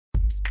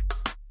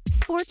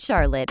Sports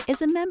Charlotte is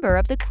a member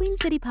of the Queen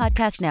City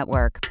Podcast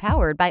Network,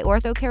 powered by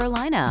Ortho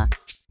Carolina.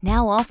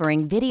 Now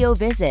offering video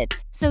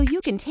visits so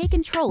you can take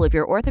control of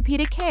your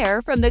orthopedic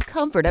care from the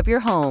comfort of your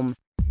home.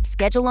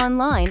 Schedule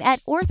online at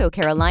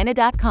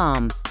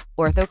orthocarolina.com.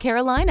 Ortho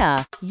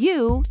Carolina,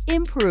 you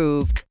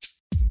improved.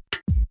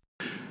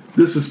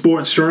 This is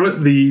Sports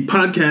Charlotte, the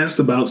podcast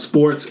about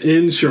sports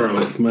in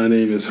Charlotte. My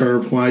name is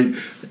Herb White,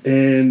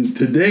 and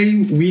today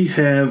we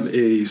have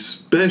a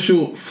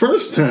special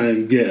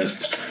first-time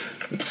guest,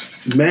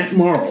 Matt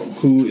Morrow,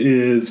 who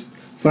is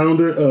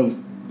founder of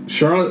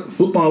Charlotte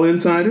Football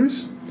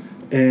Insiders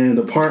and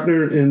a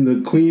partner in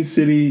the Queen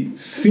City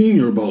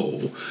Senior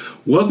Bowl.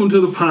 Welcome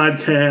to the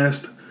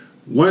podcast.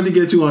 Wanted to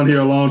get you on here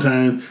a long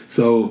time,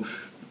 so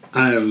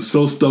I am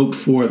so stoked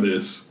for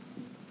this.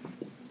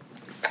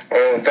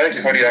 Well, thank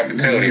you for the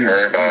opportunity,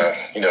 Herb.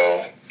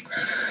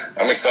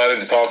 I'm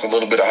excited to talk a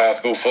little bit of high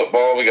school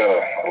football. We got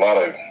a lot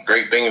of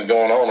great things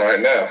going on right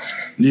now.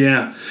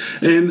 Yeah,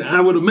 and I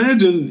would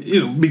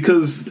imagine,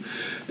 because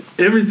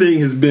everything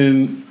has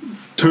been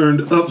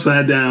turned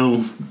upside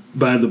down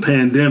by the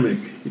pandemic,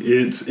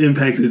 it's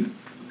impacted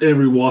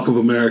every walk of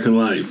American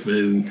life.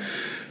 And,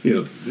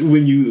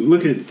 when you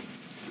look at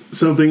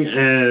something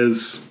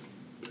as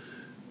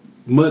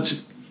much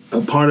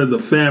a part of the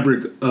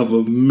fabric of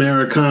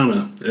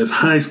Americana as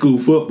high school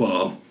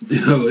football,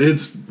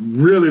 it's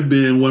really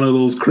been one of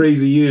those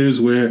crazy years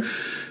where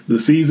the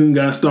season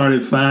got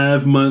started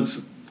 5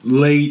 months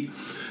late.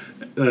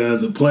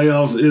 The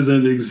playoffs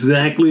isn't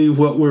exactly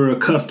what we're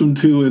accustomed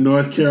to in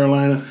North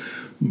Carolina,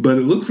 but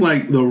it looks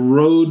like the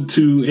road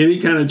to any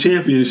kind of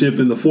championship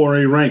in the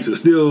 4A ranks is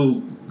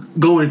still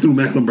going through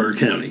Mecklenburg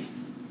County.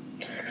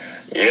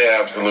 Yeah,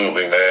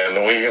 absolutely,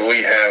 man.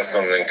 We have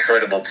some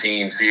incredible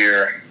teams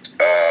here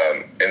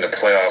in the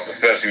playoffs,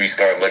 especially we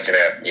start looking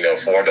at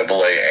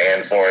 4AA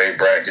and 4A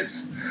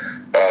brackets.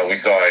 We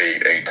saw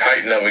a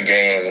titan of a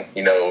game,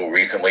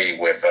 recently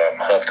with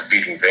Huff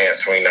defeating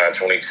Vance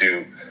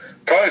 29-22.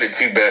 Probably the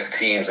two best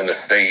teams in the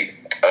state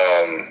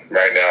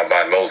right now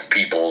by most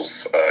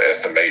people's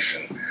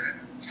estimation.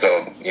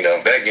 So,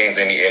 if that game's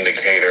any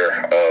indicator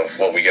of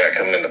what we got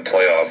coming in the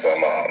playoffs,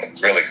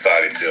 I'm really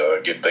excited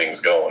to get things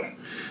going.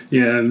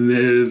 Yeah, and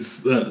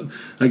there's,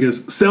 I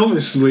guess,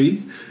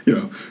 selfishly,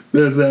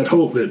 there's that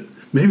hope that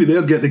maybe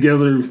they'll get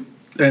together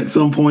at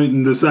some point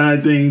and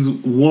decide things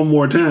one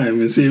more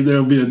time and see if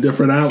there'll be a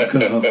different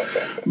outcome.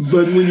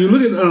 But when you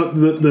look at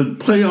the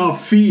playoff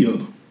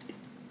field,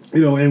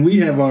 and we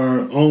have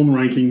our own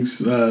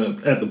rankings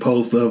at the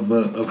Post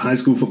of high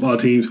school football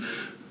teams,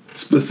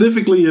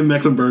 specifically in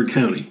Mecklenburg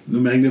County, the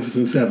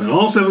Magnificent Seven.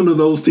 All 7 of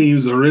those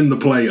teams are in the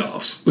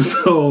playoffs.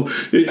 So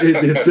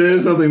it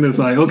says something that's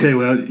like, okay,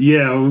 well,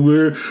 yeah,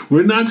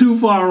 we're not too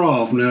far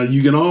off. Now,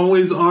 you can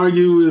always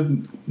argue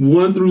with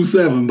 1 through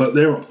 7, but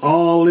they're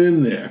all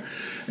in there.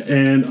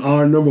 And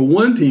our number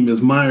 1 team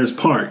is Myers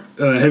Park.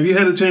 Have you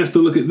had a chance to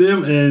look at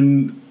them?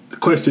 And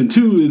question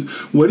 2 is,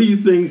 what do you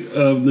think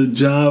of the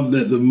job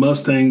that the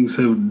Mustangs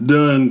have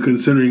done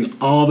considering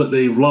all that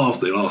they've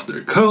lost? They lost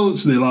their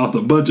coach. They lost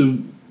a bunch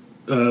of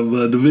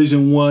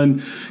Division I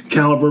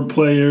caliber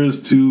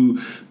players to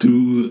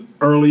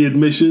early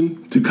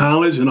admission to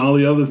college and all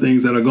the other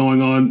things that are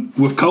going on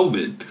with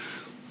COVID.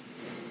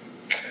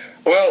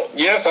 Well,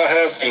 yes, I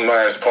have seen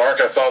Myers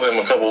Park. I saw them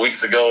a couple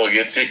weeks ago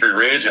against Hickory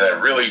Ridge in a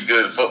really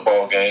good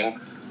football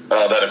game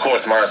that, of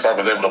course, Myers Park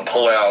was able to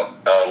pull out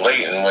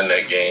late and win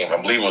that game.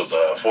 I believe it was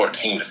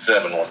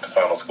 14-7 was the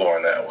final score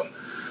on that one.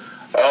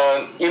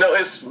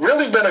 It's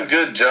really been a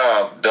good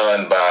job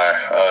done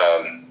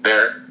by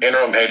their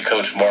interim head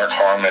coach, Mark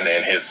Harmon,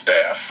 and his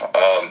staff.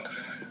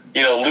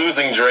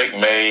 Losing Drake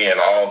May and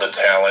all the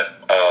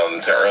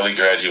talent to early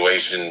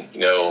graduation,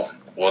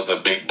 was a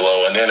big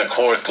blow. And then, of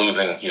course,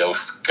 losing,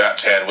 Scott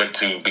Chadwick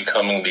to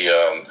becoming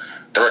the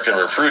director of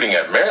recruiting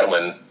at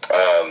Maryland,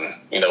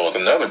 was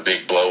another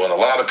big blow. And a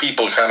lot of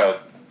people kind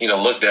of,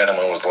 looked at him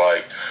and was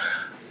like,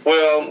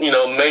 well,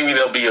 maybe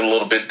they'll be a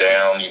little bit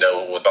down,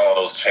 with all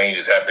those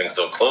changes happening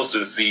so close to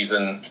the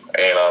season.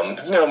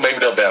 And, maybe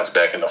they'll bounce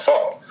back in the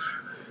fall.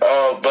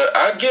 But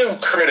I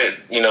give credit,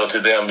 to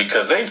them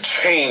because they've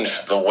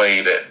changed the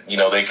way that,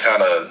 they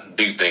kind of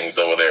do things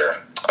over there.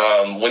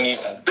 When you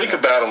think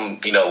about them,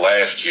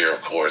 last year,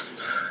 of course,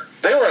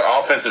 they were an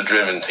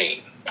offensive-driven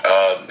team.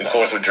 Of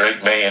course, with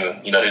Drake May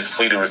and, his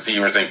fleet of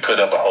receivers, they put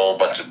up a whole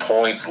bunch of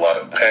points, a lot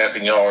of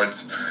passing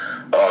yards,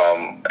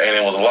 and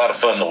it was a lot of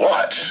fun to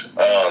watch.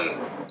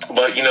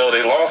 But,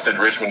 they lost at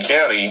Richmond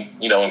County,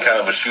 in kind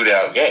of a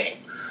shootout game.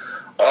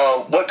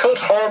 What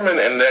Coach Harmon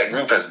and that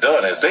group has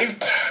done is they've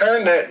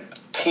turned that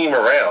team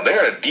around.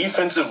 They're a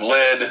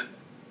defensive-led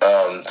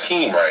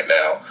team right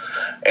now,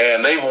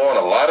 and they've won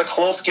a lot of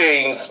close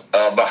games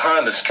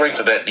behind the strength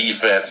of that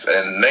defense,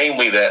 and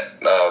namely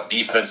that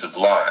defensive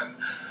line.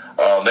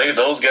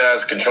 Those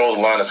guys control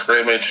the line of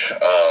scrimmage,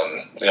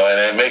 and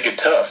they make it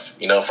tough,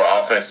 for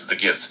offenses to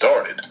get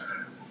started.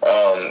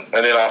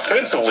 And then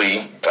offensively,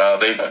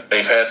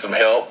 they've had some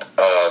help.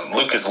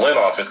 Lucas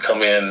Linoff has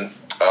come in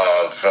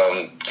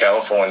from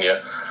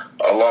California,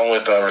 along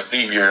with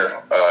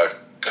receiver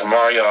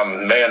Kamari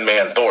Marion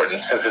Man Thornton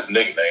is his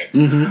nickname.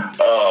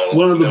 Mm-hmm.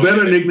 One of the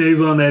better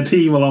nicknames on that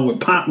team, along with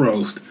Pot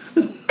Roast.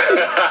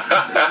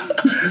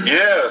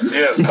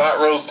 Yes, Pot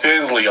Roast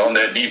Tinsley on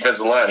that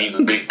defensive line. He's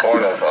a big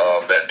part of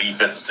that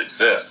defensive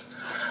success.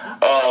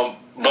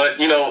 But,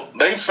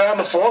 they found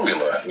the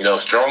formula.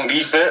 Strong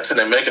defense, and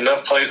they make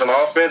enough plays on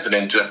offense. And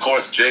then, of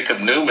course, Jacob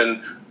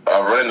Newman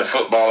running the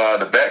football out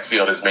of the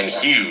backfield has been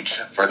huge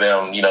for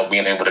them,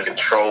 being able to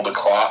control the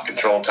clock,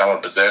 control time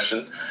of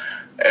possession,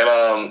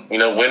 and,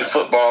 win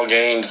football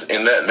games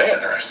in that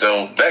manner.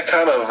 So that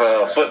kind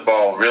of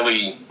football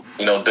really,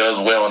 does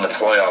well in the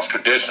playoffs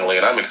traditionally.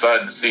 And I'm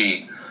excited to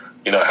see,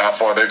 how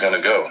far they're going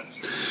to go.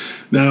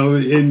 Now,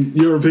 in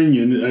your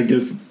opinion, I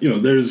guess,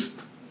 there's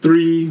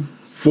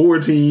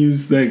 3-4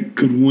 teams that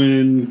could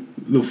win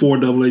the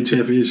 4AA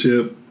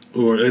championship,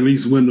 or at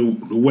least win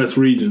the West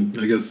region.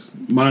 I guess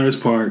Myers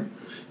Park,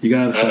 you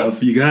got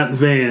Huff, you got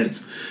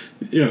Vance.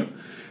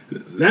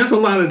 That's a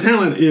lot of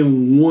talent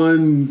in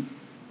one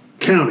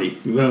county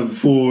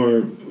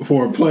for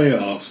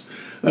playoffs.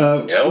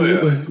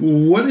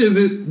 What is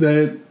it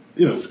that,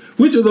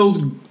 which of those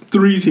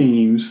 3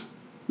 teams,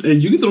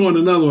 and you can throw in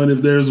another one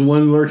if there's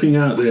one lurking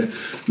out there,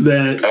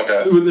 that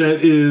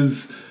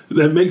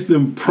makes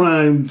them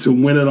primed to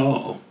win it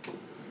all?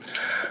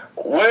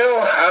 Well,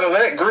 out of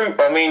that group,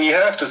 you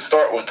have to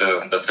start with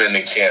the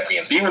defending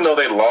champions. Even though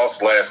they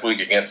lost last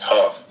week against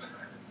Huff,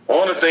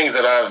 one of the things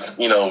that I've,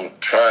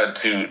 tried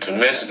to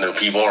mention to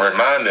people and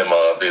remind them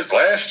of is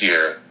last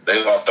year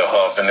they lost to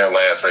Huff in their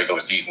last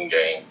regular season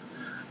game.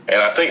 And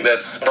I think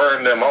that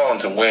spurred them on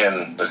to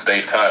win the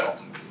state title.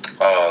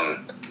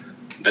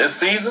 This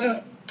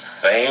season,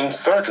 same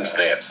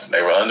circumstance.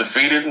 They were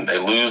undefeated. They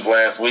lose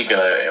last week in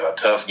a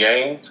tough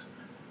game.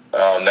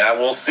 Now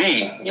we'll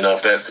see,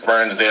 if that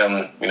spurns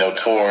them,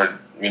 toward,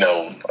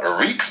 a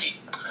repeat.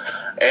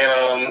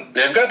 And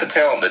they've got the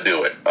talent to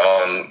do it.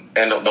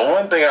 And the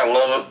one thing I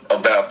love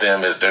about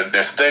them is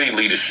their steady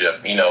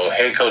leadership.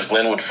 Head coach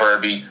Glenwood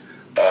Furby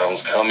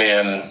was come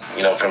in,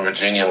 from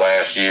Virginia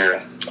last year.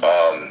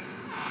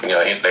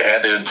 They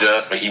had to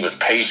adjust, but he was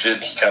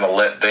patient. He kind of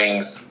let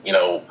things,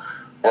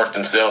 work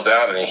themselves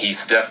out, and he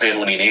stepped in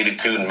when he needed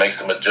to and make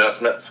some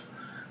adjustments.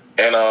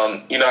 And,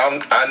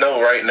 I know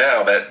right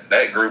now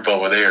that group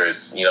over there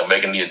is,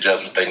 making the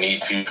adjustments they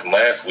need to from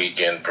last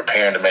weekend,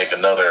 preparing to make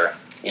another,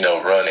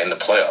 run in the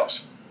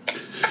playoffs.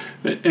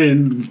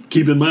 And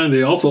keep in mind,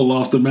 they also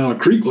lost to Mallard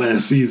Creek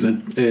last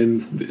season,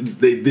 and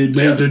they did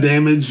major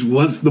damage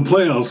once the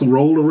playoffs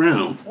rolled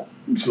around.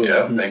 So,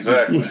 yeah,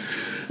 exactly.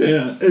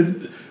 Yeah,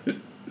 and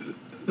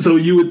so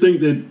you would think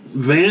that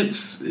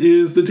Vance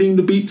is the team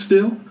to beat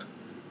still?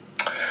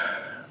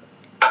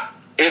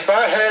 If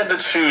I had to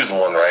choose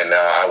one right now,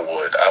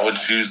 I would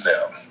choose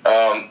them.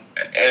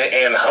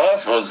 And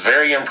Huff was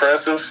very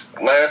impressive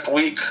last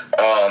week.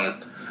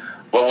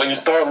 But when you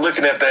start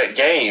looking at that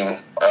game,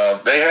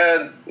 they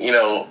had,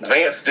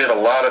 Vance did a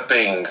lot of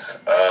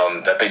things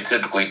that they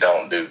typically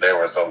don't do. There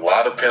was a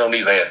lot of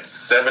penalties. They had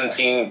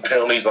 17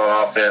 penalties on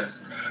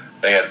offense.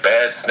 They had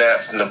bad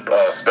snaps in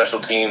the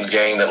special teams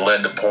game that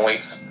led to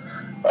points.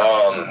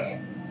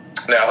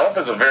 Now, Huff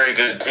is a very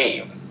good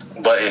team.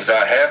 But if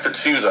I have to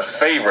choose a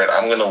favorite,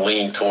 I'm going to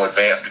lean toward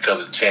Vance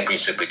because of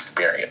championship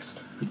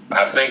experience.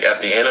 I think at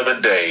the end of the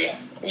day,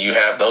 you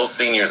have those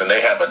seniors, and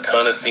they have a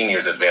ton of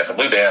seniors at Vance. I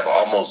believe they have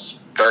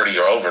almost 30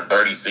 or over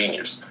 30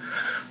 seniors.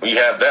 When you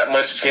have that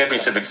much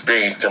championship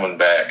experience coming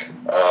back,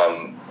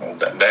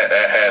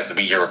 that has to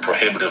be your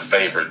prohibitive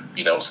favorite,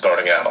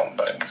 starting out on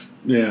things.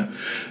 Yeah.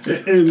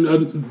 And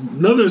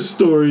another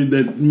story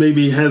that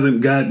maybe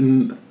hasn't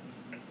gotten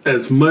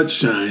as much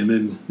shine,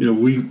 and,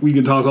 we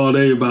can talk all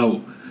day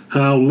about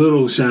how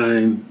little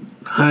shine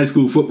high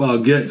school football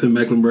gets in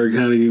Mecklenburg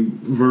County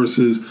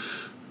versus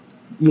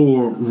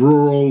more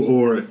rural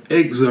or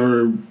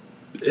exurb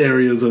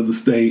areas of the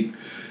state,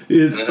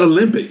 is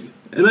Olympic.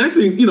 And I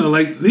think,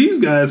 these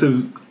guys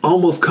have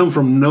almost come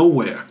from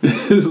nowhere.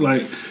 It's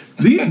like,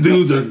 these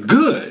dudes are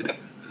good.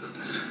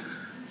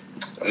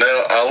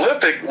 Now,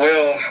 Olympic,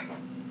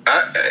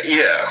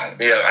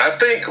 I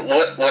think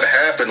what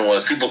happened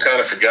was people kind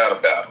of forgot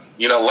about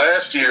them.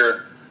 Last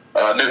year,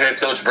 new head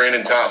coach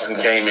Brandon Thompson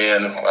came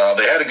in.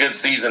 They had a good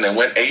season. They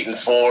went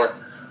 8-4.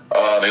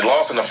 They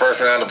lost in the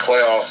first round of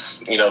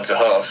playoffs, to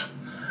Huff.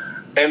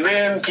 And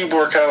then people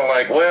were kind of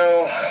like,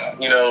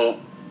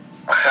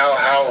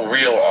 how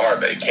real are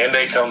they? Can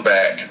they come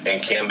back,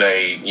 and can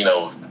they,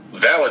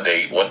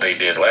 validate what they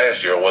did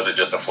last year, or was it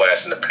just a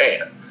flash in the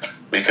pan?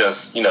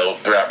 Because,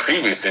 throughout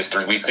previous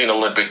history, we've seen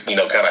Olympic, kind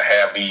of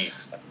have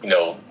these,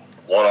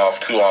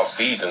 one-off, two-off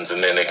seasons,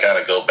 and then they kind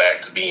of go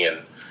back to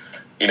being,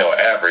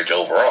 average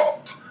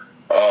overall.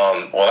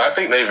 I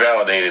think they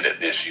validated it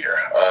this year.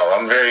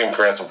 I'm very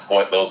impressed with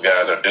what those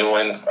guys are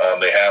doing.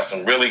 They have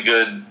some really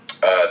good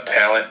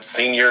talent,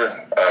 senior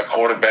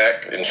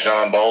quarterback in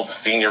Sean Bowles,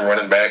 senior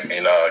running back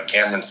in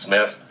Cameron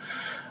Smith.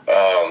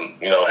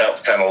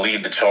 Helped kind of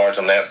lead the charge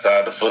on that side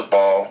of the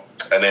football.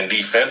 And then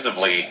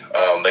defensively,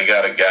 they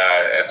got a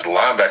guy at the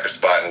linebacker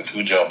spot in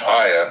Cujo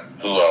Paya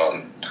who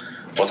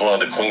was one of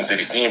the Queen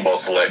City Senior Bowl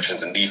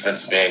selections, and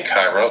defensive end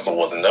Kai Russell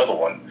was another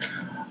one.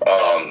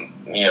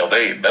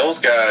 Those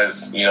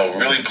guys,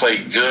 really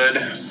played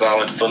good,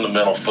 solid,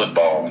 fundamental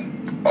football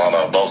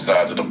on both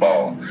sides of the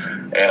ball.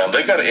 And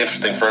they've got an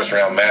interesting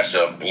first-round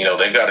matchup.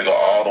 They've got to go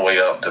all the way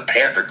up to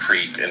Panther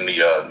Creek in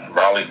the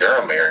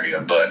Raleigh-Durham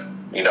area. But,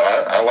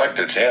 I like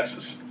their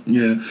chances.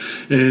 Yeah,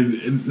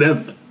 and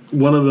that's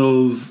one of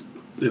those,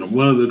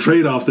 one of the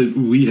trade-offs that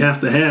we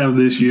have to have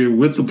this year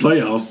with the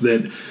playoffs,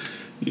 that,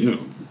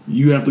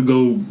 you have to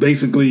go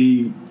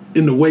basically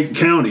into Wake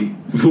County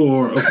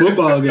for a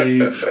football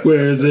game,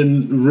 whereas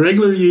in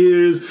regular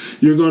years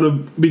you're going to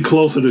be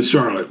closer to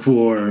Charlotte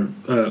for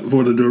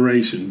the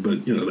duration.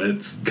 But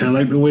that's kind of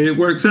like the way it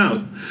works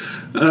out.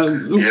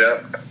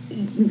 Yeah.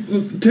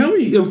 Tell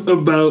me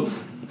about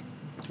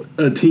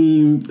a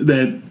team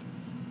that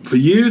for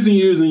years and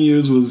years and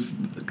years was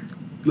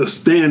the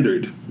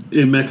standard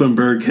in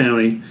Mecklenburg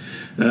County,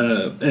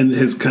 and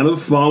has kind of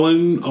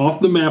fallen off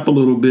the map a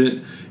little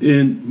bit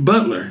in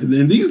Butler.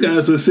 And these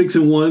guys are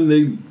 6-1.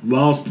 They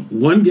lost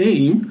one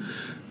game,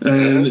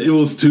 and it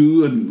was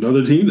to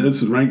another team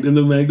that's ranked in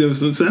the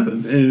Magnificent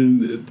Seven.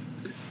 And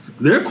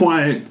they're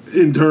quiet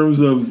in terms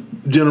of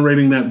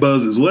generating that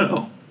buzz as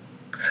well.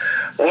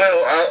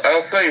 Well, I'll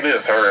say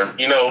this, Herb.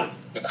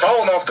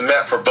 Falling off the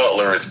map for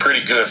Butler is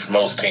pretty good for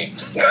most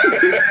teams.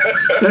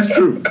 That's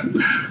true.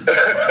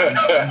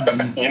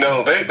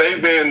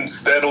 They've been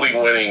steadily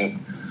winning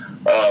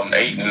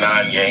 8 and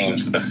 9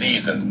 games a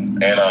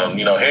season. And,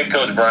 head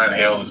coach Brian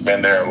Hales has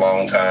been there a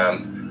long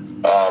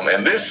time.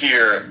 And this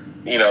year,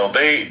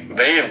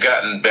 they have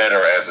gotten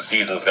better as the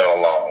season's gone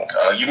along.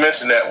 You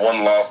mentioned that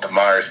one loss to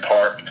Myers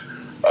Park.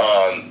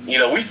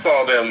 We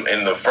saw them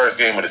in the first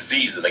game of the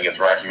season against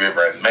Rocky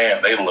River, and, man,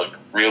 they looked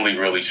really,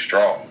 really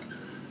strong.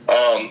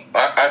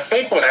 I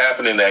think what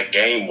happened in that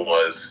game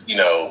was,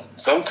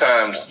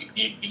 sometimes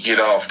you get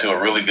off to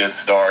a really good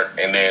start,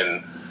 and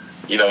then,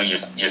 your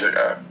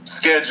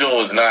schedule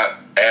is not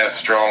as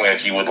strong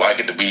as you would like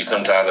it to be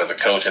sometimes as a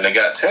coach, and they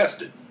got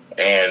tested.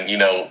 And,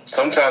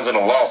 sometimes in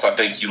a loss, I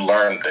think you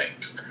learn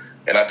things.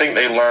 And I think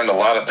they learned a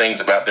lot of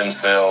things about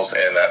themselves,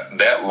 and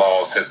that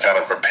loss has kind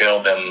of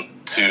propelled them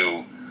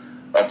to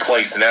a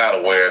place now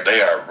to where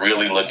they are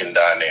really looking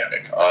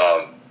dynamic.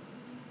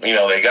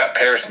 They got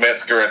Paris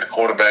Metzger at the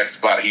quarterback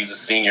spot. He's a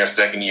senior,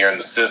 second year in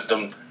the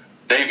system.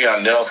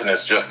 Davion Nelson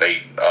is just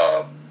a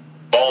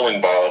bowling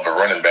ball of a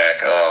running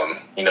back.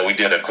 We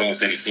did a Queen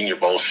City Senior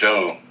Bowl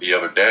show the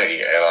other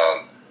day,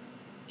 and,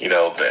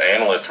 the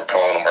analysts were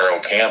calling him Earl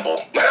Campbell.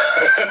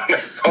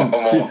 They saw him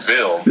on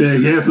film. Yeah,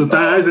 he has the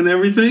thighs and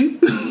everything.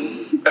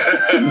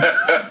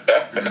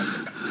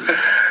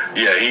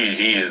 Yeah,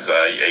 he is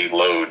a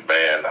load,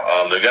 man.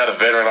 They got a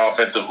veteran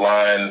offensive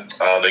line.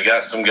 They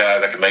got some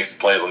guys that can make some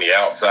plays on the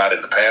outside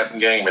in the passing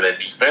game, and then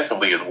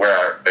defensively is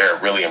where they're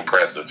really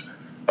impressive.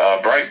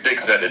 Bryce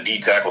Dixon at the D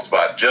tackle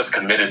spot just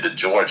committed to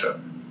Georgia.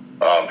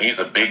 He's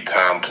a big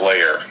time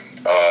player,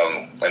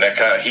 and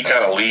he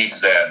kind of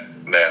leads that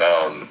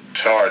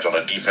charge on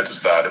the defensive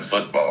side of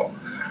football.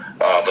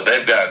 But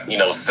they've got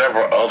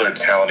several other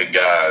talented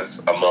guys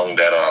among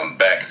that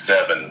back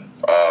seven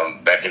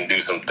that can do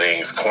some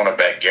things.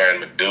 Cornerback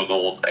Garen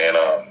McDougald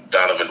and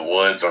Donovan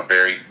Woods are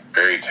very,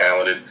 very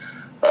talented.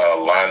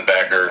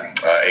 Linebacker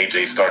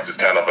AJ Starks is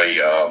kind of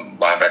a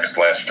linebacker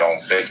 / strong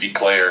safety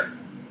player.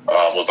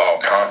 Was all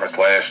conference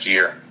last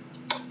year.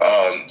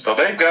 So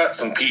they've got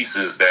some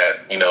pieces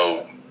that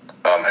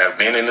have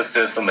been in the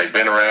system. They've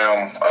been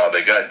around.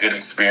 They got good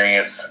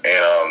experience,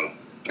 and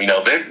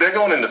they're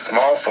going in the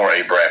small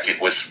 4A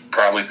bracket, which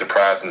probably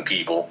surprised some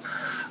people.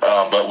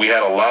 But we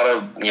had a lot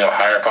of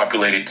higher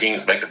populated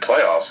teams make the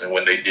playoffs, and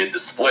when they did the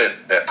split,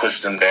 that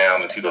pushed them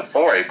down into the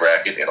 4A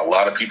bracket, and a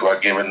lot of people are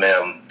giving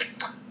them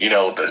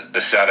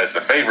the shot as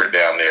the favorite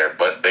down there.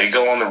 But they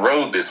go on the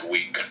road this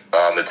week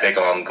to take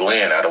on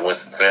Glenn out of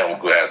Winston-Salem,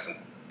 who has some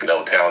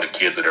talented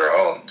kids of their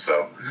own.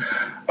 So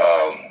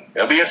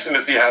it'll be interesting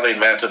to see how they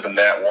match up in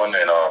that one,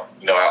 and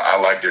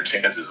I like their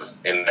chances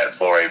in that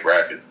 4A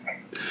bracket.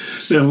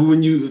 Now,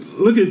 when you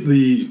look at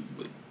the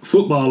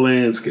football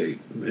landscape,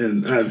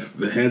 and I've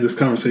had this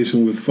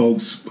conversation with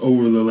folks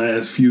over the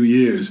last few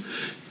years,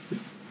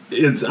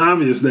 it's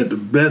obvious that the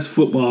best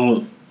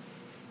football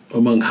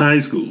among high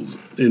schools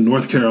in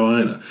North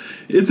Carolina,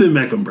 it's in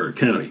Mecklenburg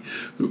County.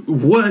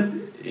 What,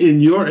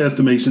 in your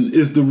estimation,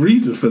 is the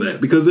reason for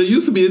that? Because there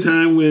used to be a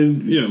time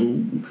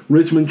when,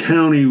 Richmond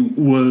County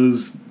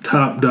was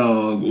top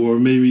dog, or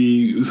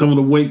maybe some of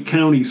the Wake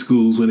County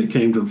schools when it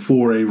came to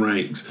 4A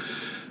ranks.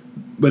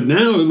 But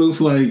now it looks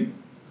like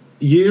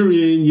year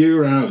in,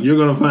 year out, you're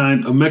going to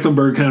find a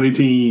Mecklenburg County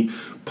team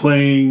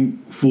playing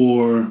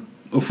for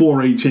a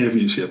 4A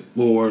championship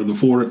or the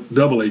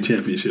 4AA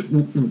championship.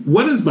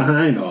 What is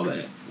behind all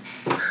that?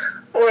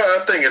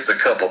 Well, I think it's a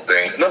couple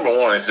things. Number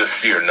one is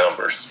just sheer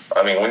numbers.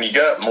 I mean, when you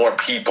got more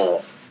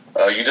people,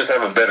 you just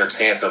have a better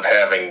chance of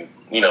having,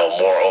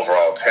 more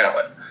overall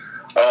talent.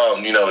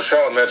 The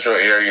Charlotte metro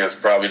area is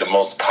probably the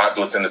most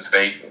populous in the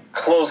state.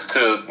 Close to,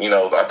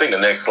 I think the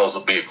next close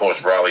would be, of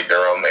course,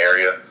 Raleigh-Durham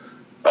area.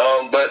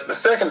 But the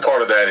second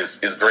part of that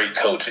is great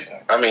coaching.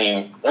 I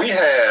mean, we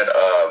had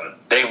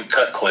David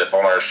Cutcliffe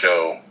on our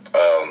show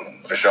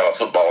for Charlotte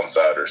Football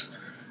Insiders.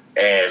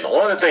 And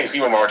one of the things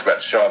he remarked about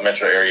the Charlotte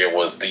metro area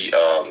was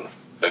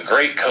the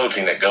great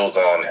coaching that goes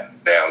on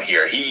down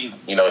here. He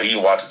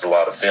watches a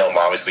lot of film,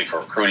 obviously, for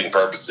recruiting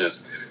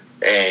purposes.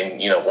 And,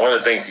 one of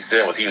the things he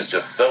said was he was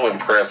just so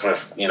impressed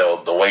with,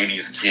 the way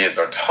these kids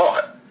are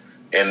taught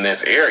in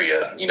this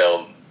area,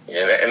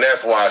 and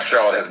that's why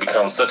Charlotte has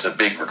become such a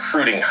big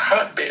recruiting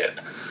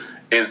hotbed,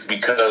 is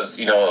because,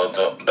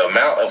 the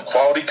amount of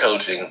quality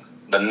coaching,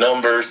 the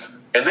numbers,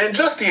 and then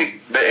just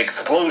the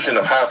explosion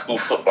of high school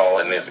football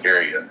in this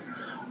area.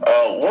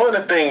 One of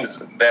the things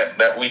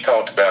that we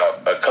talked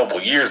about a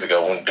couple years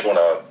ago when doing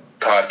a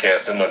podcast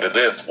similar to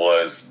this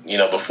was,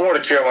 before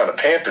the Carolina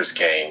Panthers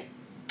came,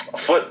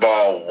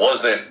 football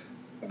wasn't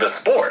the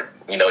sport.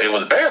 It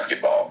was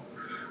basketball.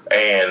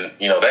 And,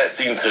 that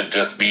seemed to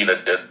just be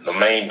the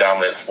main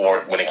dominant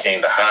sport when it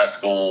came to high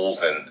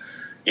schools and,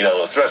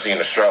 especially in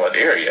the Charlotte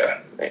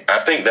area. I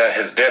think that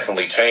has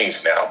definitely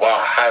changed now. While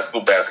high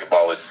school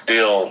basketball is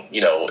still,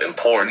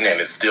 important and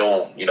is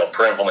still,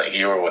 prevalent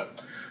here with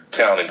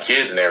talented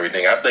kids and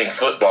everything, I think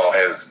football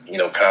has,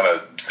 kind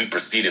of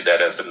superseded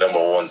that as the number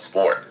one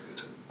sport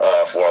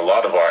for a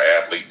lot of our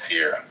athletes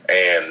here.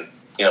 And,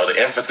 the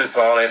emphasis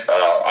on it,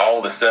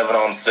 all the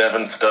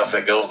 7-on-7 stuff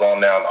that goes on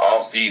now in the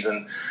off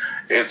season,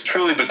 it's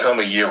truly become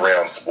a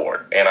year-round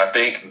sport. And I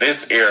think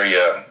this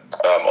area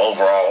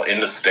overall in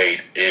the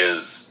state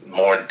is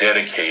more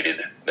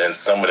dedicated than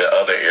some of the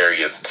other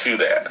areas to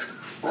that.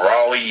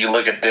 Raleigh, you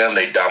look at them,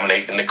 they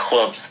dominate in the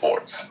club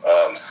sports,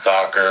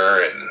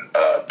 soccer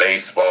and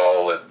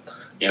baseball and,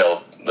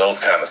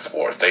 those kind of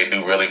sports. They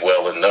do really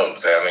well in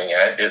those. I mean,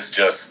 it's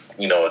just,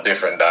 a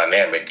different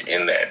dynamic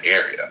in that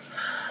area.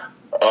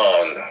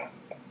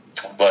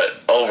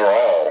 But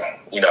overall,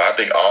 I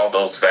think all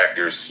those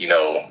factors,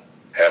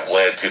 have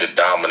led to the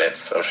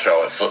dominance of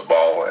Charlotte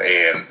football.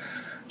 And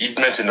you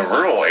mentioned the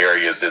rural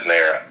areas in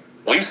there.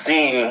 We've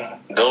seen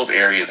those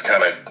areas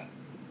kind of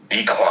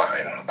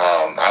decline.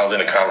 I was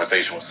in a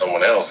conversation with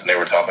someone else, and they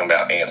were talking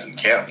about Anson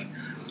County.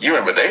 You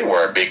remember they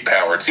were a big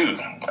power, too.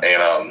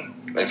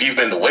 And if you've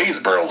been to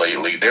Wadesboro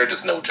lately, there are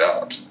just no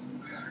jobs.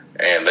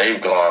 And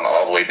they've gone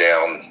all the way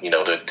down,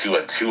 to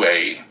a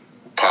 2A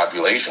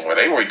population where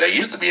they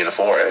used to be in the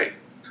 4A.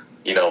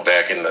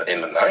 Back in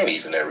the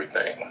 90s and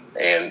everything.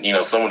 And,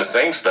 some of the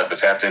same stuff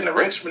is happening in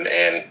Richmond.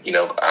 And,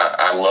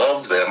 I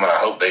love them and I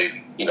hope they,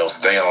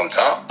 stay on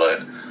top.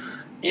 But,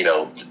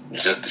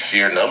 just the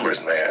sheer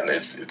numbers, man,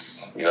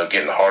 it's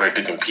getting harder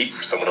to compete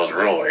for some of those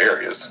rural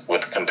areas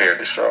compared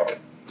to Charlotte.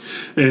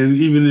 And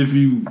even if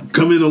you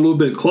come in a little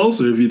bit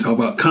closer, if you talk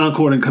about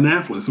Concord and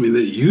Kannapolis, I mean,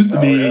 it used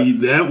to be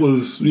that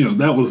was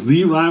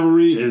the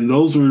rivalry, and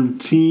those were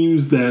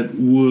teams that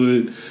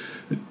would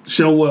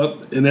show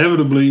up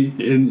inevitably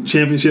in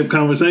championship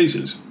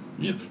conversations.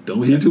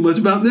 Don't hear too much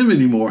about them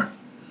anymore.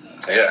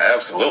 Yeah,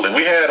 absolutely.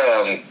 We had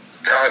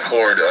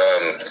Concord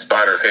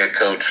Spiders head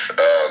coach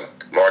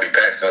Marty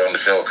Paxson on the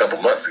show a couple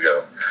months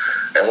ago.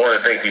 And one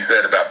of the things he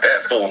said about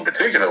that school in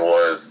particular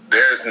was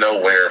there's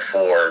nowhere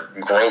for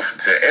growth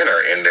to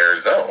enter in their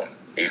zone.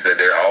 He said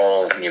they're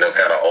all, kind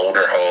of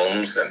older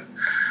homes and,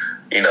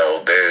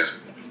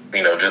 there's,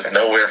 just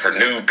nowhere for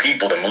new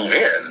people to move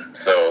in.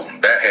 So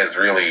that has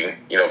really,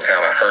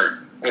 kind of hurt,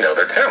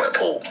 their talent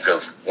pool.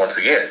 Because once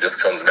again, it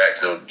just comes back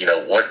to,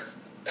 what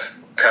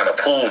kind of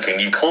pool can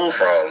you pull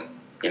from,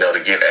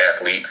 to get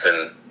athletes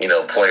and,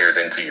 players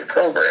into your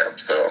program.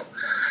 So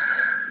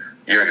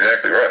you're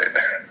exactly right.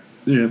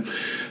 Yeah.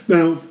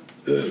 Now,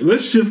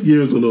 let's shift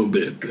gears a little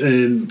bit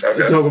and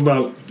talk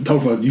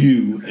about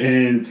you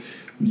and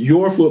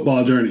your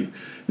football journey.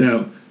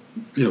 Now,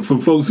 for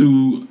folks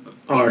who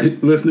are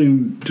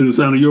listening to the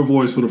sound of your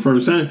voice for the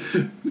first time,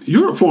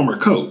 you're a former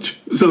coach,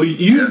 so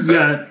you've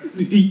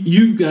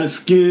got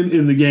skin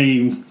in the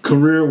game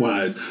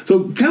career-wise.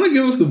 So, kind of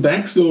give us the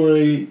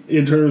backstory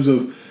in terms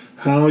of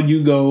how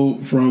you go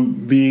from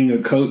being a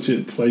coach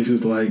at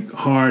places like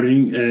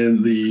Harding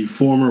and the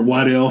former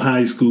Waddell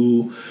High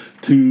School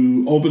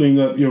to opening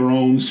up your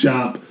own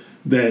shop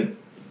that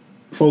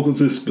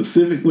focuses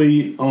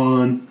specifically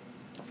on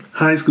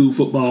high school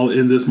football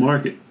in this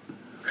market.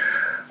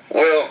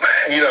 Well,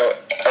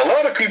 a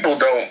lot of people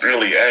don't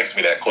really ask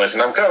me that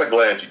question. I'm kind of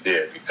glad you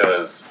did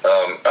because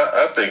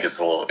I think it's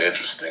a little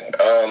interesting.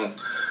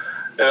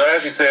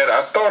 As you said, I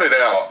started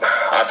out,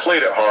 I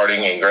played at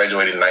Harding and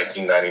graduated in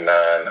 1999.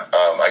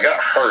 I got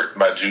hurt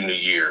my junior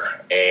year,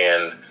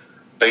 and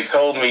they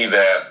told me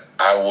that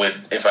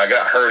if I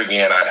got hurt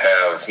again, I'd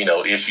have,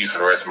 issues for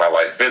the rest of my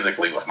life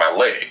physically with my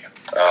leg.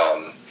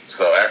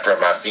 So after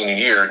my senior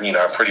year,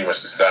 I pretty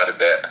much decided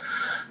that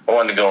I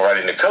wanted to go right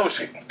into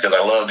coaching because I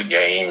love the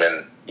game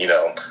and,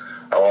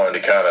 I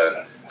wanted to kind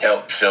of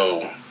help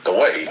show the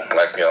way,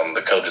 like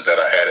the coaches that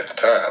I had at the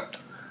time.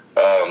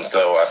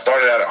 So I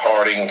started out at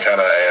Harding kind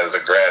of as a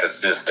grad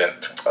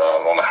assistant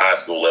on the high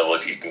school level,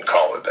 if you can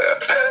call it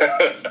that.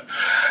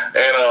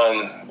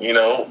 And,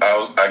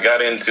 I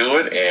got into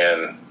it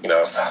and,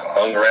 I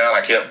hung around.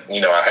 I kept,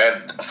 I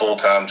had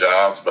full-time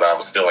jobs, but I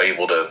was still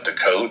able to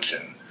coach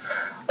and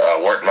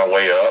worked my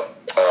way up.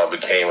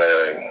 Became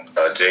a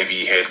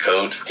JV head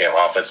coach, became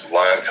offensive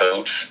line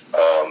coach,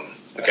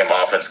 became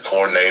offensive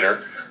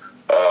coordinator.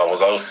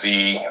 Was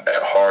OC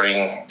at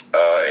Harding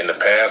in the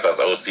past. I was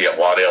OC at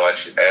Waddell,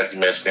 as you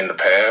mentioned, in the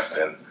past.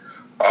 And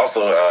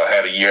also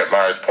had a year at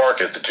Myers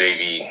Park as the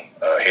JV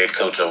head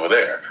coach over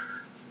there.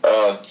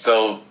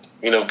 So,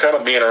 kind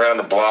of being around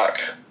the block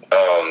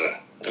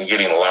and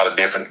getting a lot of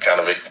different kind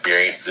of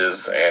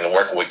experiences and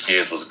working with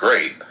kids was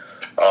great.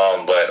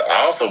 But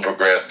I also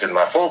progressed in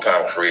my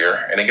full-time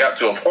career, and it got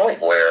to a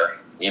point where,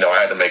 I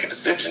had to make a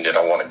decision. Did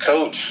I want to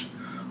coach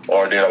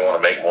or did I want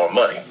to make more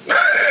money?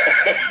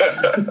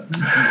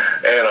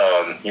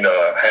 And,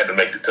 I had to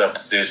make the tough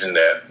decision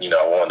that,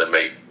 I wanted to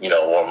make,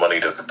 more money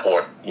to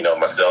support,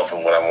 myself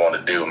and what I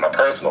wanted to do in my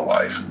personal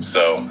life.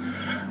 So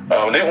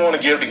didn't want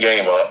to give the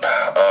game up.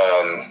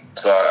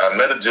 So I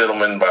met a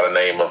gentleman by the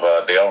name of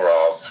Dale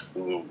Ross,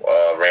 who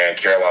ran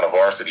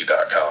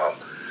CarolinaVarsity.com.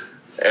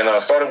 And I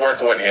started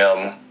working with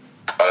him.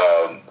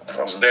 I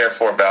was there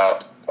for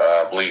about,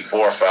 I believe, 4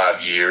 or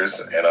 5 years,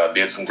 and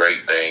did some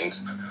great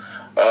things.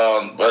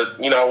 But,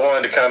 I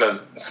wanted to kind of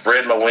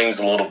spread my wings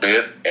a little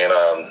bit and,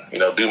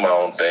 do my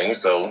own thing.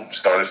 So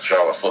started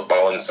Charlotte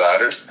Football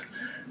Insiders.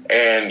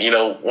 And,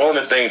 one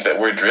of the things that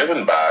we're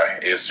driven by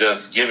is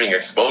just giving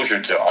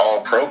exposure to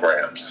all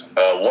programs.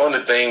 One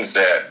of the things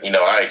that,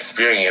 I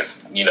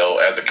experienced,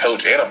 as a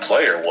coach and a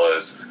player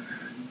was,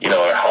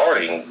 at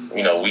Harding,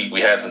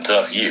 we had some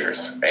tough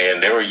years.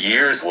 And there were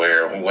years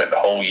where we went the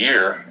whole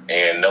year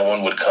and no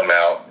one would come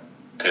out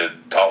to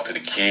talk to the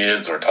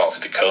kids or talk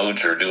to the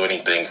coach or do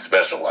anything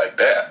special like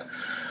that.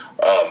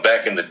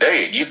 Back in the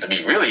day, it used to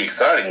be really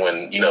exciting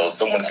when,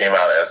 someone came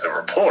out as a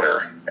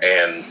reporter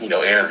and,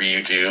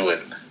 interviewed you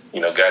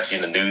and, got you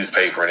in the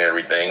newspaper and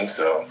everything.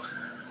 So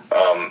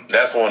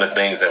that's one of the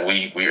things that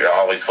we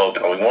always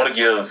focus on. We want to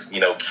give,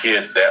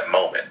 kids that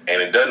moment.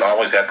 And it doesn't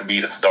always have to be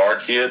the star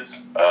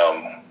kids.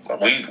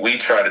 We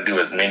try to do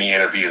as many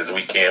interviews as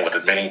we can with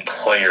as many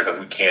players as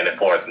we can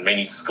for as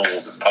many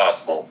schools as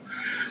possible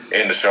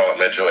in the Charlotte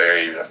metro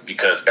area,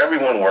 because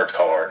everyone works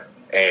hard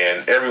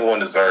and everyone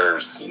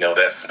deserves,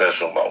 that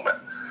special moment.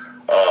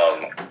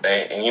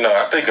 And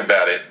I think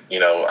about it,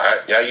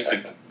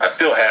 I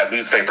still have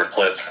newspaper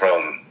clips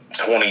from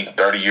 20,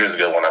 30 years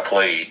ago when I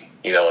played,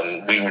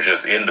 and we were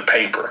just in the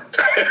paper.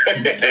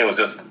 It was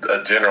just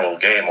a general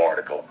game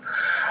article.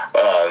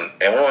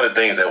 And one of the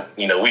things that,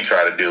 we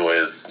try to do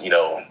is,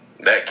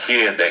 that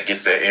kid that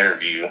gets that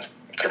interview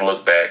can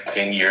look back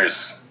 10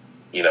 years,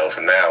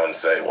 from now and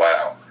say,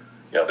 wow,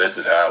 this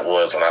is how it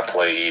was when I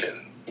played, and,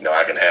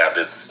 I can have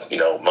this,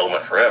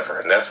 moment forever.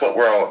 And that's what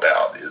we're all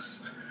about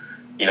is,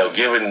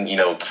 giving,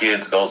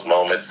 kids those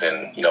moments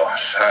and,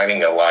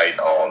 shining a light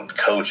on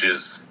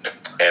coaches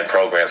and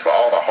programs for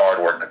all the hard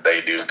work that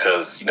they do,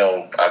 because,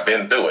 I've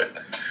been through it.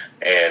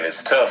 And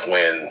it's tough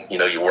when,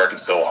 you're working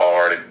so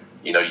hard and,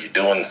 you're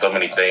doing so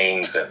many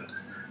things and,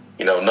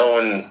 no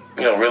one,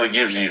 really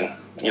gives you,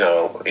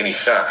 any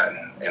shine.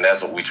 And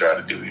that's what we try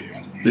to do here.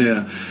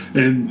 Yeah,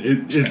 and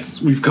it's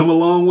we've come a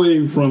long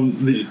way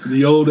from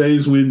the old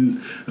days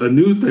when a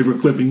newspaper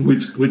clipping,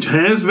 which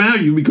has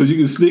value because you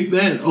can stick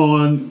that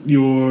on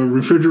your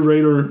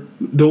refrigerator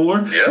door,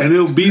 and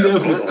it'll be there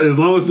as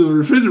long as the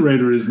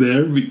refrigerator is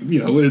there.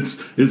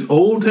 It's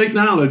old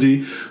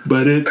technology,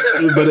 but it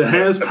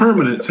has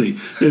permanency,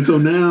 and so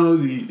now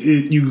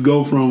you can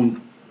go from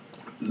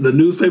the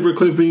newspaper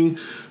clipping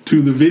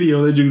to the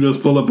video that you can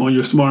just pull up on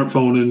your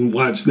smartphone and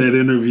watch that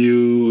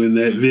interview and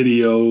that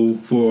video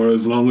for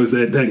as long as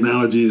that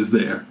technology is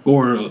there,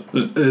 or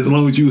as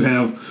long as you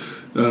have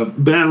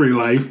battery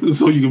life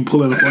so you can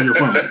pull it up on your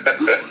phone.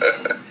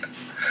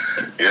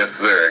 Yes,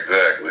 sir,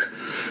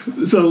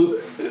 exactly. So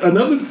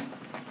another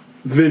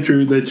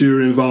venture that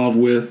you're involved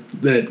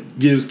with that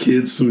gives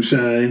kids some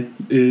shine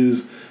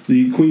is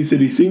the Queen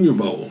City Senior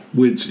Bowl,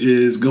 which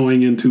is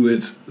going into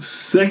its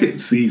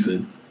second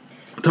season.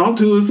 Talk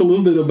to us a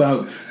little bit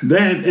about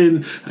that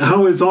and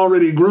how it's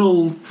already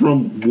grown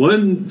from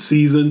one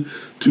season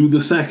to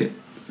the second.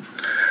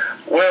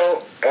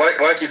 Well,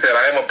 like you said,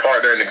 I am a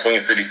partner in the Queen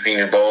City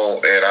Senior Bowl,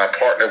 and I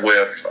partner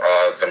with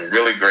some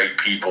really great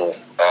people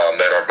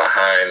that are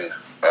behind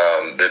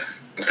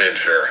this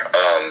venture.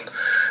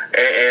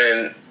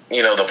 And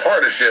the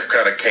partnership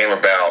kind of came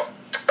about,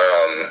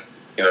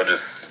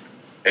 just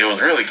it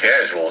was really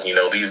casual.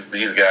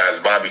 These guys,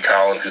 Bobby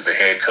Collins, who's the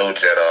head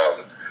coach at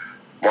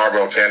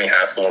Mecklenburg County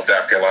High School in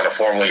South Carolina,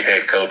 formerly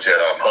head coach at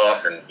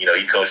Huff, and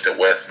he coached at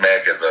West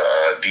Meck as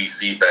a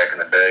DC back in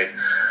the day.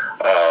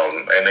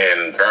 And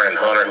then Vernon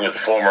Hunter, who was a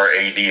former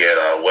AD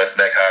at West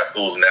Meck High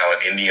School, is now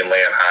at Indian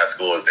Land High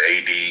School as the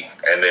AD.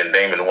 And then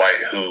Damon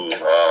White, who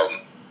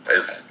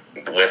is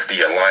with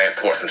the Alliance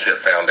Sportsmanship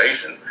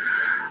Foundation.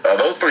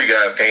 Those three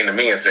guys came to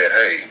me and said,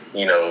 hey,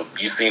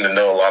 you seem to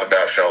know a lot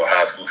about Charlotte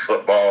High School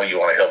football. You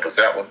want to help us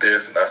out with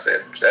this? And I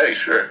said, hey,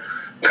 sure.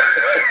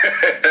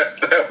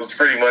 That was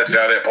pretty much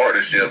how that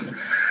partnership,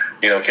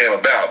 came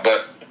about.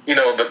 But,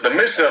 the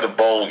mission of the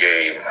bowl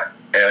game,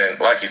 and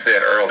like you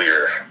said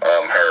earlier,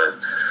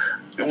 Herb,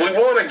 we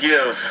want to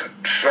give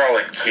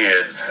Charlotte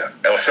kids,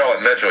 or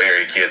Charlotte metro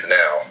area kids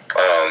now,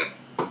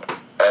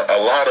 a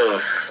lot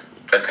of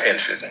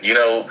attention.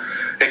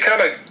 It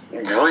kind of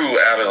grew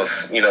out of,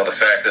 the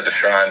fact that the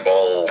Shrine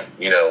Bowl,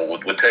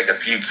 would take a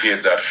few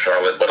kids out of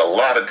Charlotte, but a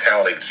lot of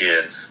talented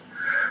kids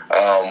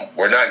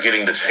were not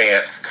getting the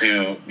chance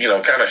to,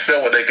 kind of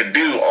show what they could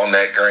do on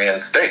that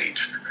grand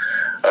stage.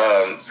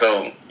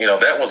 So,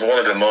 that was one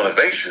of the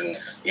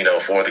motivations,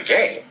 for the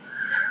game.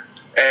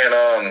 And,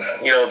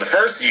 the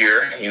first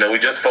year, we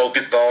just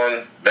focused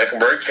on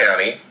Mecklenburg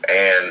County,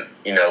 and,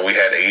 we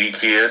had 80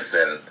 kids,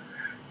 and,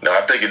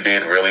 I think it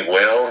did really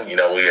well.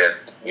 We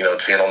had,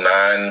 Channel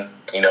 9,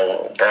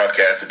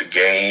 broadcasted the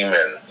game,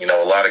 and,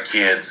 a lot of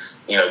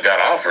kids, got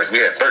offers. We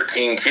had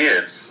 13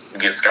 kids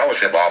get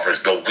scholarship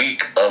offers the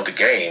week of the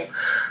game,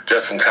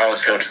 just from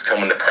college coaches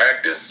coming to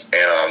practice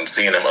and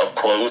seeing them up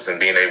close and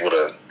being able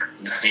to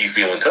see,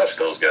 feel, and touch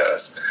those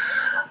guys.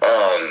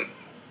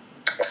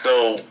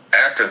 So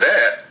after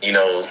that,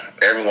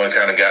 everyone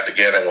kind of got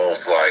together and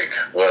was like,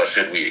 well,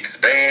 should we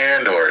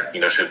expand or,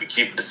 should we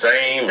keep it the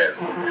same? And,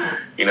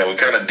 we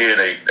kind of did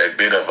a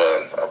bit of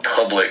a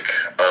public,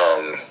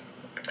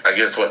 I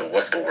guess,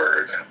 what's the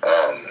word?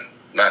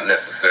 Not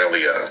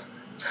necessarily a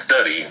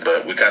study,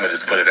 but we kind of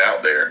just put it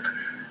out there.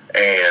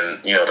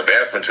 And, the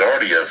vast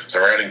majority of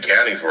surrounding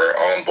counties were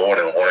on board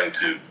and wanting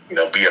to,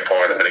 be a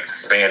part of an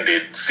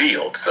expanded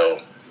field.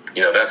 So,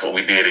 that's what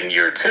we did in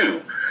year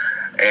 2.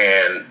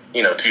 And,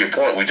 to your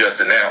point, we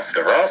just announced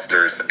the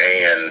rosters,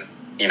 and,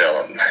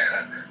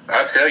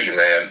 I tell you,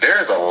 man,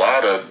 there's a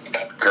lot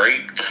of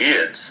great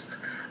kids,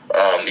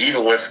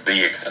 even with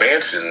the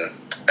expansion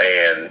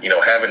and,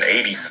 having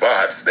 80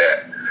 spots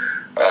that,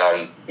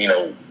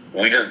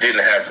 we just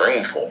didn't have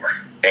room for.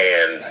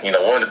 And,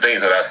 one of the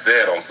things that I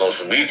said on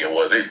social media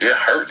was it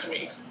hurts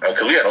me,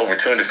 because we had over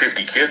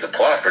 250 kids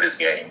apply for this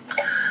game.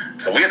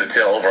 So we had to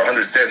tell over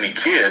 170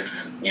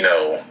 kids, we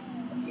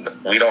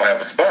don't have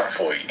a spot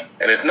for you.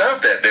 And it's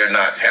not that they're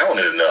not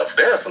talented enough.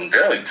 There are some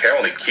very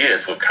talented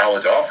kids with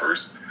college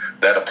offers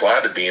that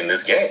applied to be in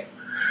this game.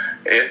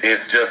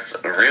 It's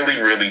just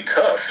really, really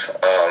tough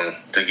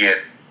to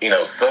get,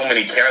 so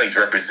many counties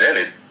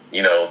represented,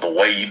 the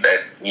way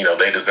that,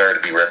 they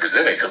deserve to be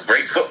represented. Because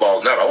great football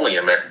is not only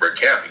in Mecklenburg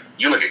County.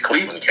 You look at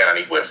Cleveland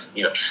County with,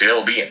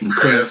 Shelby and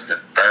Crest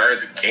and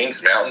Burns and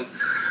Kings Mountain,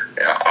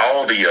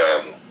 all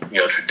the,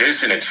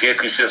 tradition and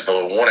championships that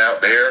were won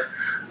out there.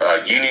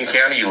 Union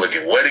County, you look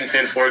at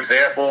Weddington, for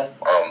example,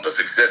 the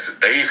success that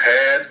they've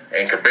had.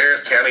 And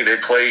Cabarrus County, they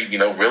played,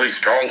 really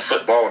strong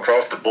football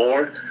across the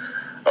board.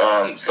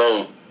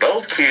 So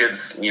those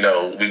kids, we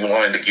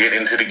wanted to get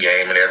into the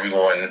game, and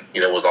everyone,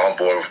 was on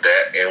board with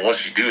that. And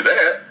once you do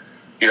that,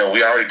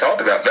 we already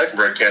talked about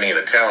Mecklenburg County and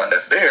the talent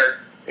that's there.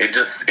 It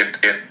just, it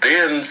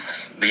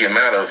thins the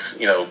amount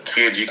of,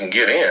 kids you can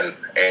get in.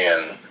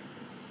 And,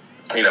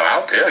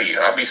 I'll tell you,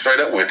 I'll be straight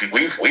up with you.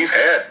 We've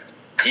had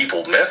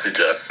people message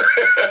us,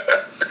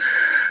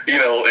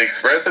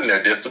 expressing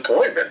their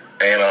disappointment.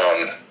 And,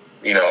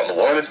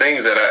 one of the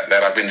things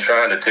that I've been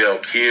trying to tell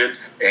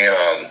kids and,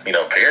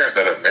 parents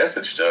that have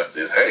messaged us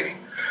is, hey,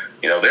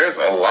 there's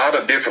a lot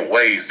of different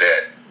ways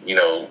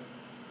that,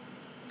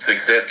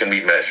 success can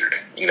be measured.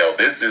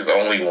 This is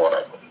only one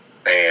of them.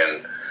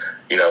 And,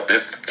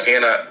 this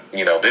cannot,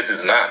 this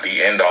is not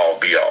the end all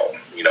be all.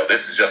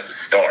 This is just the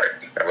start.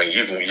 I mean,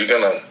 you're going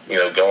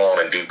to, go on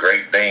and do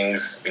great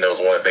things. It's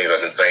one of the things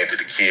I've been saying to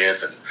the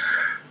kids and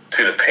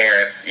to the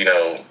parents,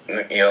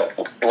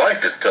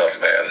 life is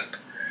tough, man.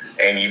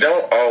 And you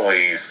don't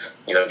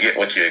always, get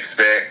what you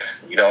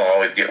expect. You don't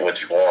always get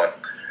what you want.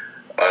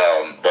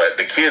 But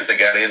the kids that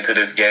got into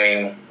this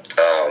game,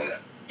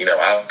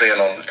 I'll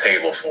stand on the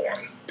table for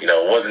them.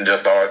 It wasn't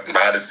just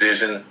my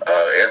decision.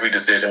 Every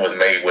decision was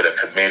made with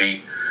a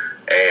committee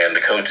and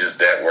the coaches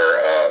that were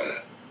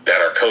that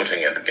are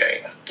coaching in the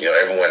game.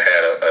 Everyone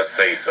had a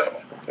say-so,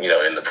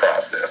 in the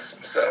process.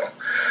 So,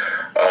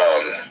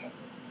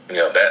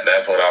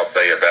 that's what I'll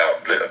say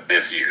about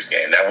this year's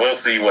game. Now, we'll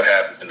see what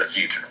happens in the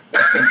future.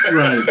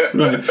 Right.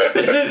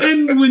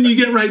 And when you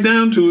get right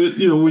down to it,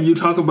 when you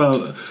talk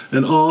about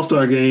an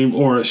all-star game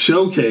or a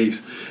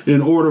showcase,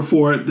 in order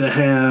for it to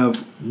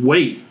have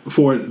weight,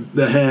 for it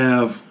to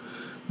have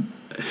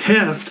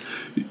heft,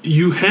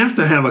 you have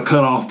to have a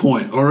cutoff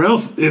point, or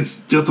else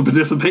it's just a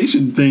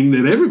participation thing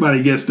that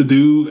everybody gets to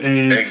do.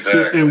 And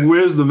exactly. And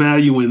where's the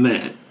value in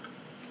that?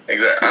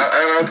 Exactly.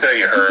 I'll tell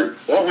you, Herb,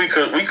 what we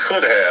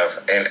could have,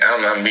 and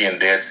I'm being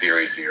dead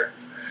serious here,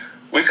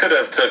 we could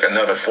have took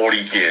another 40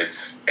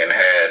 kids and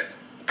had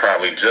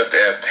probably just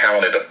as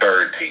talented a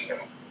third team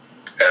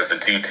as the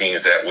two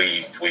teams that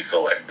we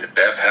selected.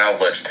 That's how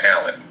much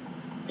talent,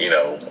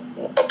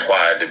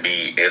 applied to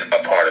be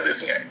a part of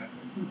this game.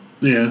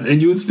 Yeah,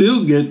 and you would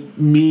still get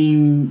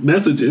mean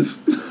messages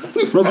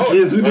for the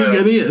kids who didn't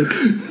get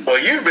in. Well,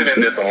 you've been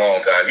in this a long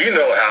time. You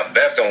know how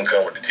that's going to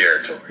come with the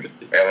territory.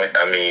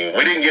 I mean,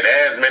 we didn't get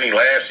as many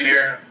last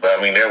year, but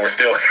I mean, there were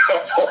still a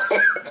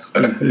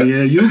couple.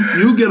 Yeah,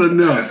 you get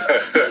enough.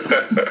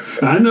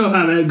 I know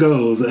how that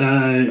goes.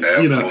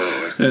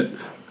 Absolutely.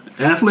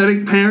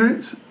 Athletic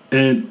parents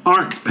and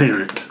arts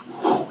parents,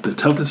 the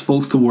toughest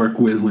folks to work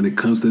with when it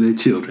comes to their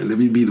children. Let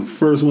me be the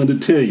first one to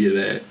tell you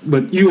that.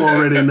 But you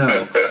already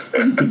know.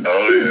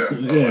 Oh,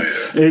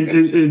 yeah.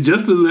 And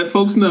just to let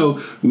folks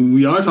know,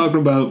 we are talking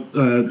about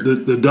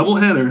the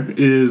doubleheader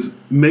is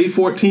May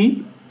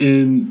 14th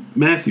in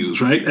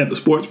Matthews, right? At the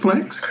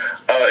Sportsplex?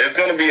 It's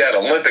going to be at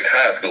Olympic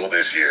High School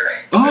this year.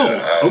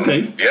 Oh,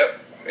 okay. Yep.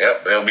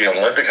 It'll be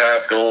Olympic High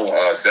School,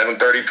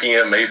 7:30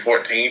 p.m. May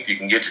 14th. You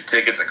can get your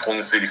tickets at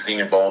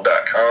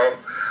QueenCitySeniorBowl.com.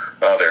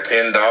 They're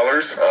 $10.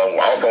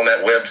 Also on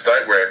that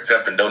website, we're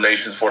accepting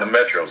donations for the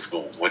Metro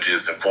School, which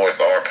is, of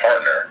course, our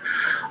partner.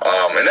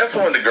 And that's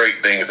one of the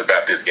great things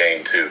about this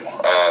game, too.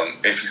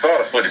 If you saw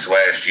the footage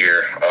last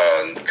year,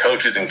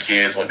 coaches and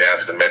kids went down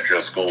to the Metro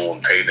School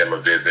and paid them a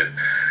visit.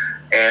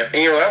 And,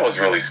 that was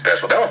really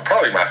special. That was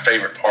probably my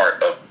favorite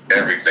part of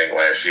everything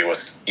last year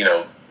was,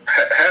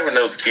 having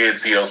those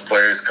kids see those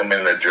players come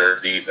in their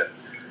jerseys and,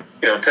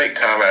 take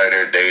time out of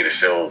their day to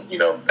show,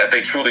 that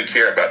they truly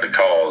care about the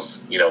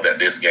cause, that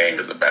this game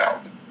is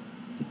about.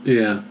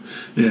 Yeah.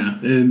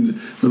 And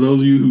for those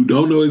of you who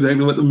don't know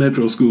exactly what the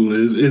Metro School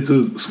is, it's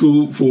a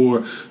school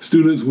for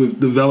students with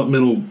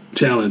developmental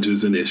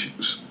challenges and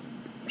issues.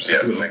 Yeah,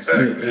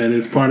 exactly. And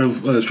it's part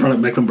of Charlotte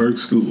Mecklenburg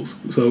Schools.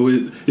 So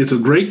it's a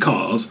great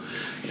cause.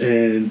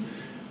 And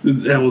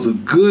that was a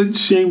good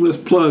shameless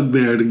plug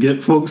there to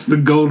get folks to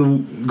go to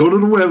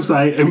the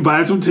website and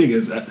buy some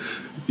tickets.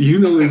 You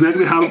know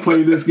exactly how to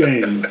play this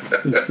game.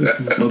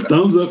 So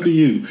thumbs up to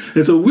you.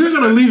 And so we're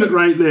going to leave it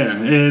right there.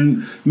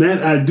 And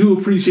Matt, I do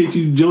appreciate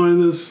you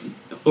joining us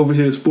over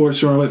here at Sports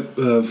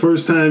Charlotte.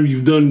 First time,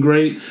 you've done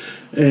great.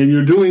 And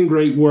you're doing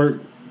great work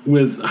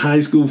with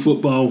high school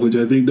football, which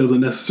I think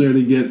doesn't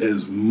necessarily get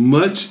as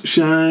much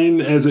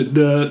shine as it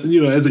does,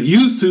 as it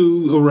used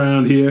to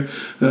around here.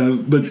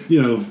 But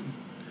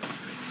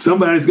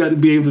somebody's got to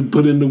be able to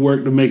put in the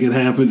work to make it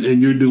happen,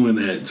 and you're doing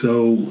that.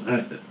 So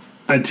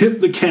I tip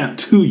the cap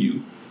to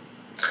you.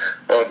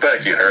 Well,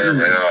 thank you, Herb.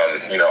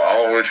 And,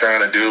 all we're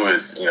trying to do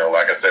is,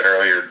 like I said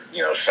earlier,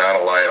 shine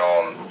a light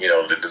on,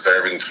 the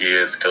deserving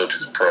kids,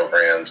 coaches, and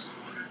programs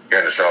here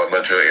in the Charlotte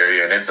metro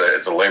area, and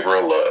it's a labor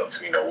of love.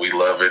 We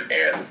love it,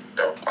 and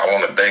I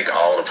want to thank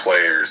all the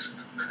players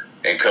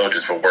and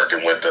coaches for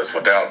working with us.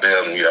 Without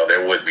them,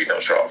 there would be no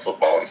Charlotte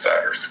Football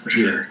Insiders for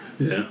sure.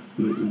 Yeah,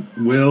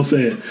 well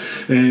said.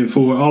 And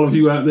for all of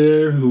you out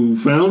there who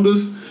found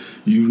us,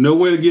 you know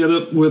where to get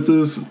up with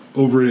us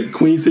over at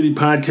Queen City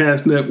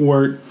Podcast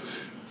Network,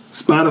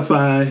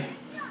 Spotify,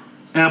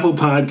 Apple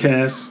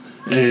Podcasts,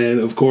 and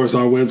of course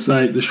our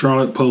website,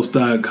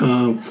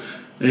 thecharlottepost.com.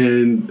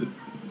 And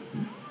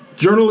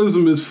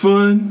journalism is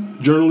fun,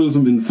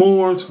 journalism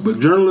informs, but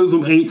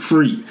journalism ain't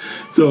free.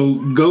 So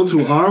go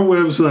to our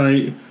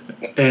website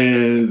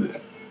and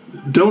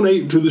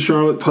donate to the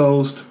Charlotte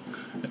Post,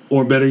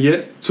 or better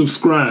yet,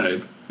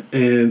 subscribe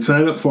and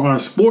sign up for our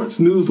sports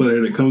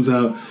newsletter that comes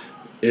out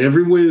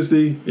every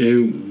Wednesday.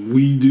 And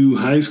we do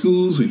high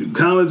schools, we do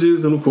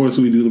colleges, and of course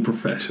we do the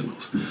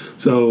professionals.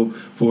 So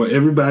for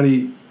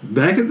everybody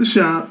back at the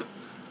shop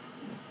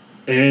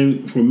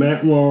and for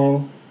Matt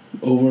Morrow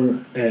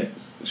over at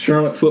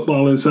Charlotte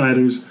Football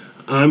Insiders,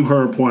 I'm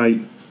Herb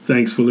White.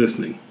 Thanks for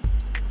listening.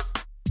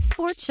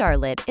 Sports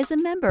Charlotte is a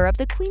member of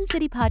the Queen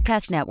City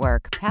Podcast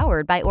Network,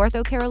 powered by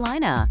Ortho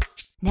Carolina.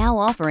 Now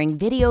offering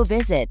video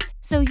visits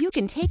so you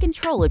can take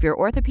control of your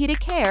orthopedic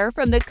care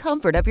from the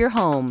comfort of your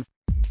home.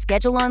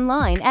 Schedule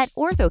online at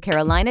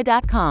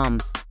orthocarolina.com.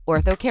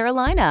 Ortho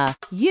Carolina,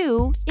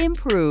 you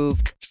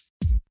improved.